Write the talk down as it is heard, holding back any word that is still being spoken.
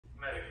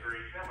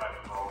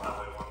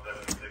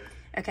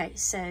Okay,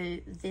 so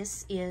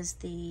this is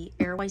the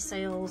Airway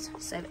cells.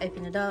 So I've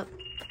opened it up.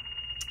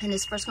 In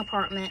this first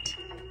compartment,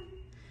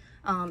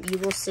 you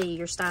will see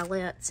your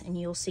stylets, and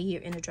you'll see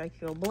your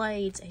endotracheal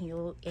blades, and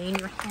your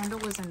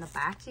handle is in the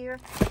back here,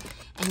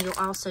 and you'll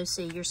also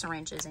see your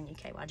syringes and your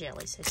KY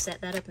jelly. So set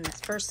that up in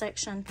that first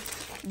section.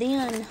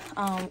 Then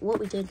what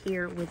we did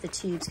here with the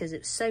tubes, because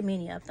it's so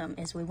many of them,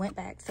 is we went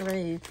back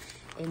through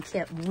and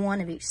kept one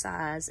of each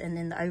size, and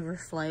then the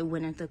overflow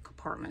went into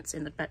compartments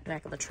in the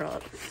back of the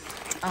truck.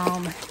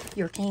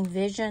 Your King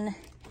Vision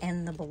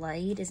and the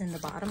blade is in the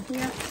bottom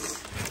here.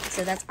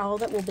 So that's all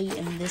that will be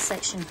in this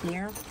section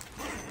here.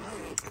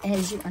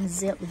 As you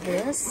unzip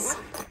this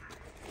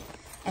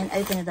and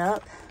open it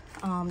up,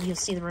 you'll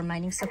see the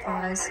remaining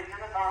supplies,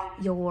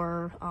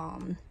 your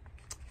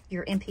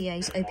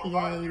MPAs,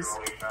 OPAs,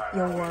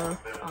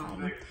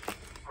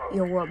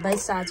 your both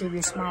sides of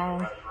your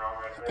small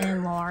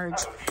and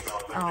large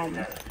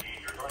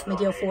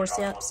McGill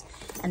forceps.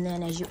 And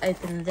then as you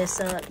open this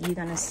up, you're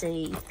going to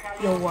see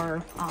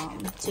your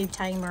tube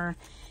tamer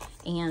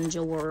and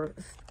your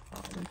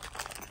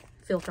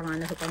filter line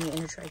to hook on your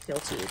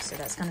endotracheal tube. So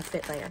that's going to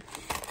fit there.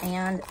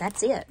 And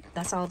that's it.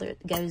 That's all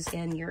that goes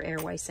in your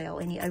Airway cell.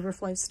 Any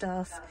overflow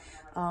stuff,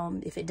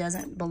 if it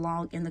doesn't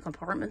belong in the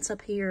compartments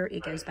up here,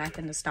 it goes back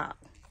into stock.